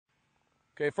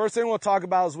Okay, first thing we'll talk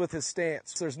about is with his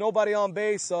stance. There's nobody on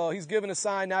base, so he's given a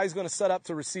sign. Now he's going to set up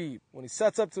to receive. When he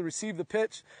sets up to receive the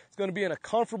pitch, he's going to be in a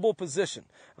comfortable position.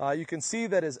 You can see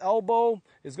that his elbow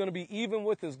is going to be even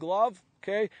with his glove.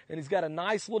 Okay, and he's got a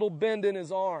nice little bend in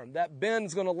his arm. That bend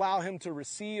is going to allow him to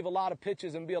receive a lot of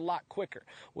pitches and be a lot quicker.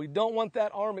 We don't want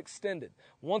that arm extended.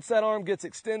 Once that arm gets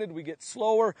extended, we get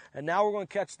slower, and now we're going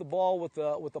to catch the ball with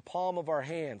the palm of our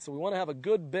hand. So we want to have a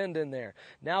good bend in there.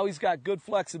 Now he's got good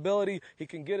flexibility. He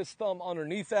can get his thumb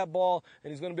underneath that ball,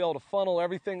 and he's going to be able to funnel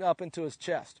everything up into his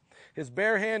chest. His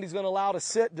bare hand he's going to allow to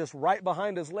sit just right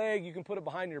behind his leg. You can put it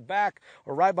behind your back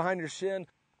or right behind your shin,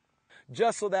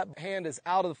 just so that hand is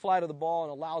out of the flight of the ball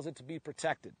and allows it to be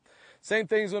protected. Same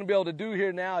thing he's going to be able to do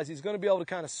here now is he's going to be able to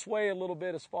kind of sway a little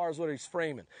bit as far as what he's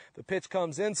framing. The pitch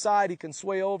comes inside, he can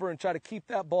sway over and try to keep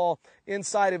that ball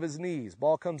inside of his knees.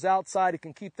 Ball comes outside, he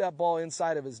can keep that ball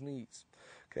inside of his knees.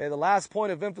 Okay, the last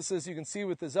point of emphasis you can see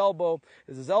with his elbow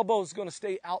is going to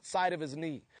stay outside of his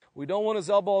knee. We don't want his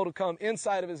elbow to come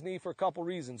inside of his knee for a couple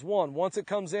reasons. One, once it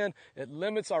comes in, it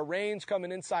limits our range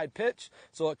coming inside pitch,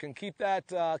 so it can keep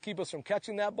us from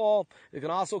catching that ball. It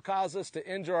can also cause us to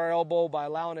injure our elbow by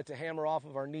allowing it to hammer off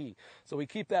of our knee. So we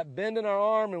keep that bend in our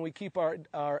arm and we keep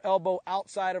our elbow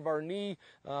outside of our knee.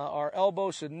 Our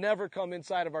elbow should never come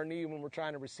inside of our knee when we're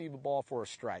trying to receive a ball for a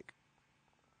strike.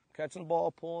 Catching the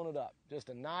ball, pulling it up. Just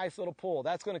a nice little pull.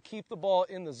 That's going to keep the ball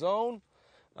in the zone.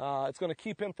 It's going to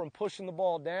keep him from pushing the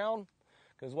ball down,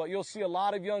 because what you'll see a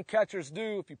lot of young catchers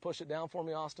do, if you push it down for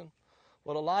me, Austin,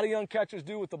 what a lot of young catchers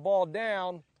do with the ball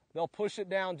down, they'll push it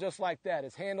down just like that.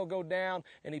 His hand will go down,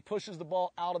 and he pushes the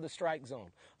ball out of the strike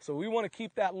zone. So we want to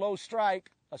keep that low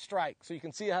strike a strike. So you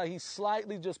can see how he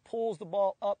slightly just pulls the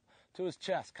ball up to his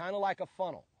chest, kind of like a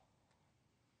funnel.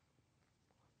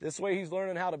 This way he's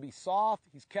learning how to be soft.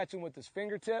 He's catching with his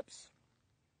fingertips.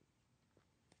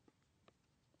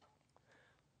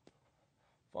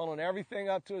 Funneling everything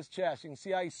up to his chest. You can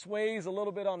see how he sways a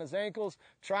little bit on his ankles,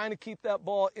 trying to keep that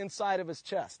ball inside of his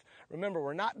chest. Remember,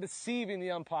 we're not deceiving the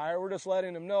umpire. We're just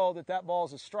letting him know that that ball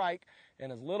is a strike.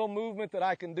 And as little movement that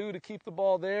I can do to keep the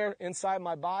ball there inside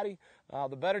my body,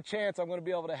 the better chance I'm going to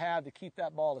be able to have to keep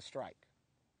that ball a strike.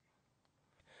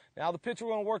 Now, the pitch we're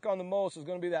going to work on the most is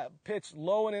going to be that pitch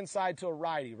low and inside to a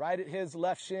righty, right at his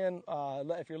left shin.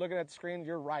 If you're looking at the screen,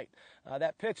 you're right.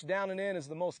 That pitch down and in is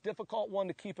the most difficult one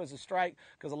to keep as a strike,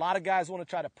 because a lot of guys want to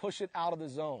try to push it out of the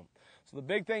zone. So the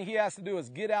big thing he has to do is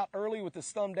get out early with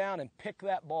his thumb down and pick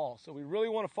that ball. So we really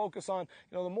want to focus on,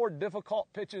 the more difficult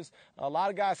pitches. A lot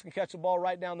of guys can catch the ball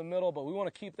right down the middle, but we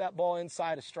want to keep that ball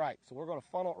inside a strike. So we're going to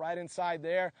funnel it right inside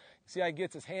there. See how he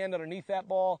gets his hand underneath that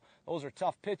ball? Those are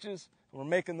tough pitches. We're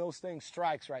making those things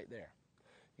strikes right there.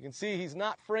 You can see he's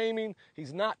not framing.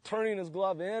 He's not turning his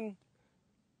glove in.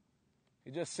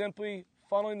 He's just simply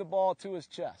funneling the ball to his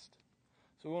chest.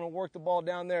 So we want to work the ball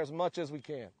down there as much as we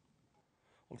can.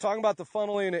 I'm talking about the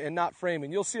funneling and not framing.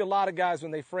 You'll see a lot of guys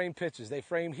when they frame pitches. They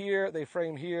frame here, they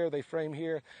frame here, they frame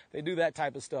here. They do that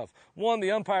type of stuff. One,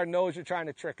 the umpire knows you're trying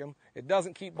to trick him. It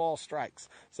doesn't keep ball strikes.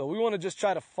 So we want to just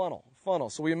try to funnel.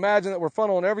 So we imagine that we're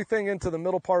funneling everything into the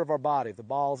middle part of our body. If the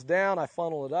ball's down, I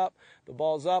funnel it up. The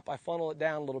ball's up, I funnel it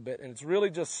down a little bit. And it's really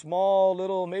just small,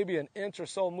 little, maybe an inch or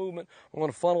so movement. We're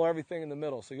going to funnel everything in the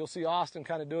middle. So you'll see Austin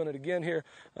kind of doing it again here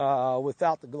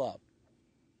without the glove.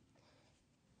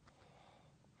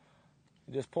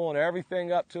 Just pulling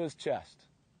everything up to his chest.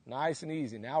 Nice and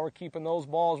easy. Now we're keeping those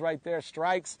balls right there,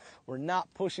 strikes. We're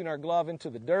not pushing our glove into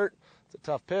the dirt. It's a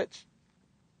tough pitch.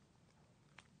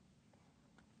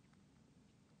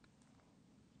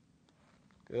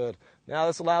 Good. Now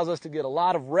this allows us to get a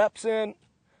lot of reps in,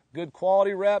 good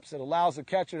quality reps. It allows the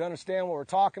catcher to understand what we're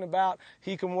talking about.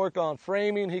 He can work on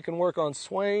framing. He can work on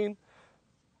swaying.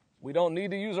 We don't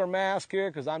need to use our mask here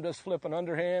because I'm just flipping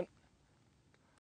underhand.